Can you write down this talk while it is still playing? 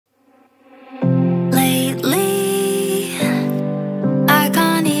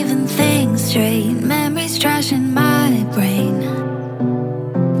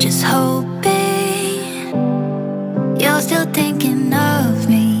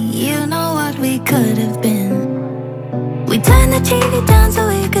TV down so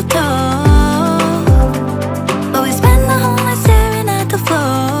we could talk, but we spent the whole night staring at the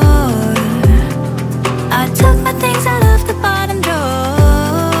floor. I took my things out of the bottom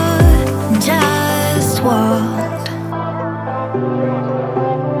drawer and just walked.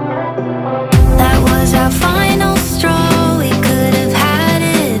 That was our final straw. We could have had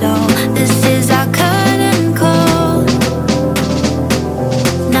it all. This is our curtain call.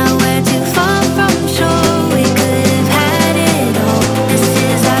 Now we're too far from shore. We could have had it all. This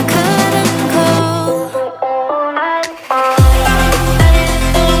is our curtain call.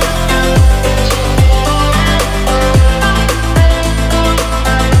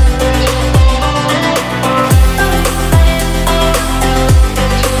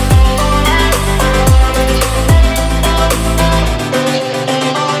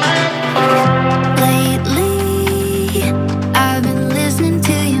 Lately, I've been listening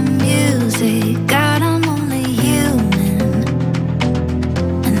to your music. God, I'm only human.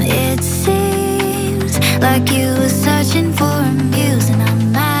 And it seems like you were searching for a muse, and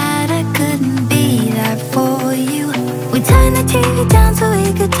I'm mad I couldn't be that for you. We turned the TV down so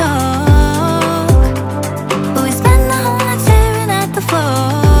we could talk, but we spent the whole night staring at the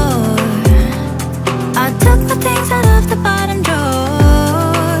floor.